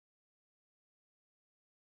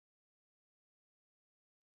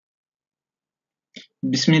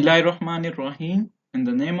Bismillahirrahmanirrahim. In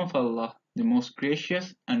the name of Allah, the most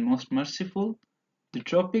gracious and most merciful. The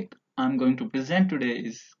topic I'm going to present today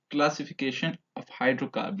is classification of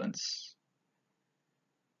hydrocarbons.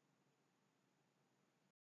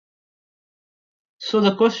 So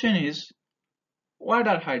the question is, what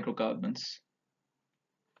are hydrocarbons?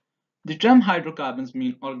 The term hydrocarbons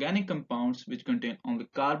mean organic compounds which contain only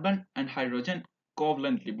carbon and hydrogen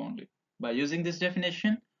covalently bonded. By using this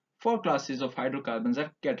definition, four classes of hydrocarbons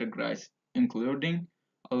are categorized, including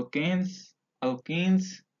alkanes,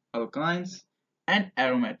 alkenes, alkynes, and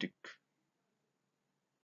aromatic.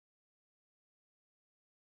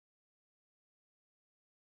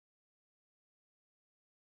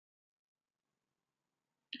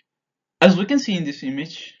 As we can see in this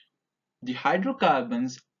image, the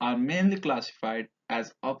hydrocarbons are mainly classified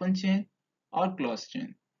as open chain or closed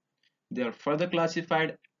chain. They are further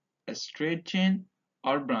classified as straight chain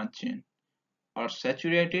or branch chain, or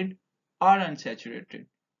saturated or unsaturated,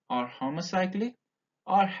 or homocyclic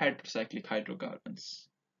or heterocyclic hydrocarbons.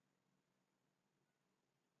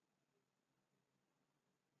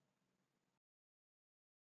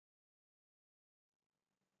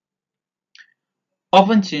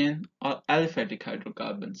 Open chain or aliphatic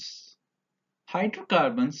hydrocarbons.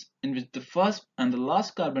 Hydrocarbons in which the first and the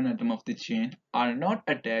last carbon atom of the chain are not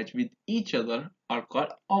attached with each other are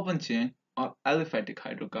called open chain or aliphatic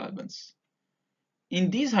hydrocarbons. In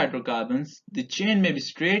these hydrocarbons, the chain may be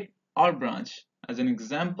straight or branched. As an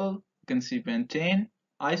example, you can see pentane,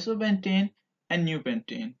 isobentane, and new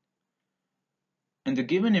pentane. In the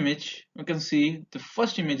given image, we can see the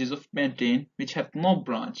first image is of pentane, which have no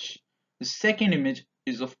branch. The second image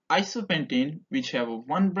is of isopentane, which have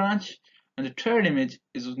one branch, and the third image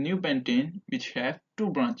is of new pentane, which have two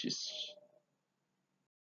branches.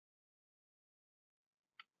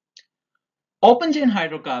 Open chain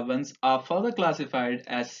hydrocarbons are further classified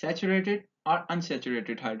as saturated or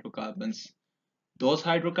unsaturated hydrocarbons. Those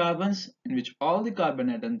hydrocarbons in which all the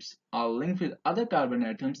carbon atoms are linked with other carbon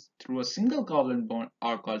atoms through a single covalent bond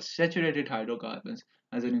are called saturated hydrocarbons.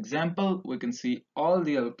 As an example, we can see all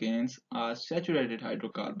the alkanes are saturated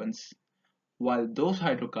hydrocarbons, while those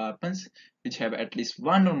hydrocarbons which have at least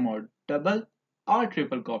one or more double or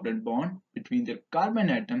triple covalent bond between their carbon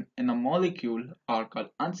atom and a molecule are called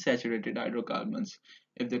unsaturated hydrocarbons.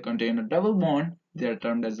 If they contain a double bond, they are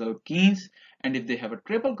termed as alkenes, and if they have a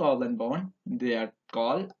triple covalent bond, they are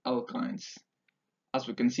called alkynes. As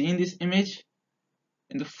we can see in this image,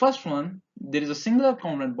 in the first one, there is a singular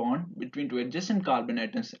covalent bond between two adjacent carbon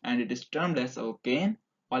atoms and it is termed as alkane,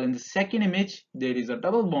 while in the second image, there is a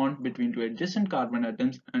double bond between two adjacent carbon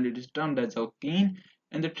atoms and it is termed as alkene.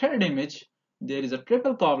 In the third image, there is a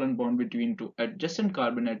triple covalent bond between two adjacent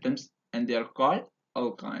carbon atoms and they are called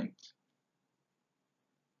alkynes.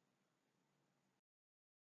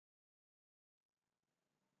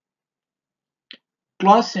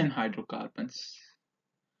 Closed chain hydrocarbons.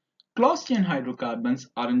 Closed chain hydrocarbons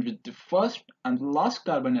are in which the first and the last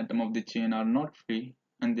carbon atom of the chain are not free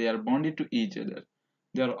and they are bonded to each other.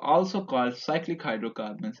 They are also called cyclic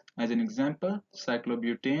hydrocarbons. As an example,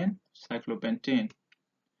 cyclobutane, cyclopentane.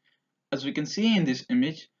 As we can see in this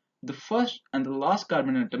image, the first and the last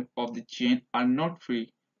carbon atom of the chain are not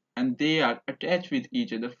free and they are attached with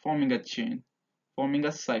each other forming a chain, forming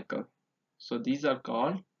a cycle. So these are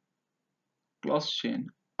called closed chain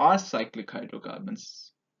or cyclic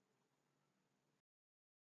hydrocarbons.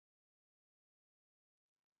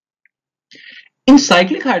 In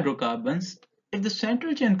cyclic hydrocarbons, if the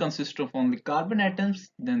central chain consists of only carbon atoms,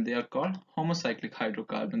 then they are called homocyclic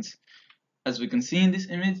hydrocarbons. As we can see in this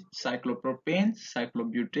image, cyclopropane,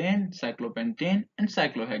 cyclobutane, cyclopentane, and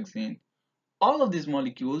cyclohexane. All of these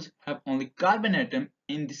molecules have only carbon atom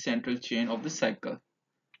in the central chain of the cycle.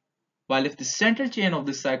 While if the central chain of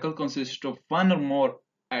the cycle consists of one or more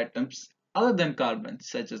atoms other than carbon,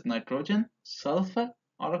 such as nitrogen, sulfur,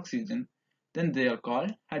 or oxygen, then they are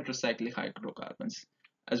called heterocyclic hydrocarbons.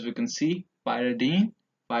 As we can see, pyridine,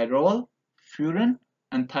 pyrrole, furan,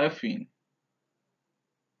 and thiophene.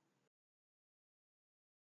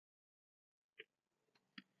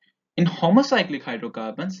 In homocyclic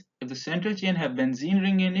hydrocarbons, if the central chain have benzene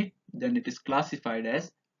ring in it, then it is classified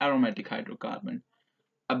as aromatic hydrocarbon.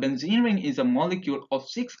 A benzene ring is a molecule of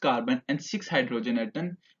 6 carbon and 6 hydrogen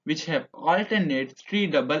atoms which have alternate 3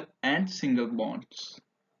 double and single bonds.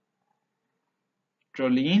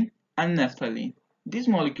 Toluene and naphthalene. These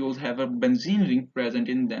molecules have a benzene ring present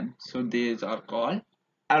in them, so these are called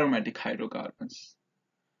aromatic hydrocarbons.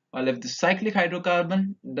 While if the cyclic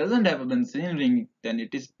hydrocarbon doesn't have a benzene ring, then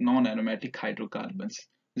it is non-aromatic hydrocarbons.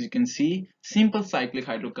 As you can see, simple cyclic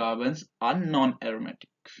hydrocarbons are non-aromatic.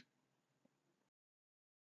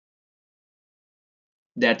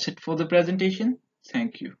 That's it for the presentation.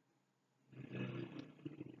 Thank you.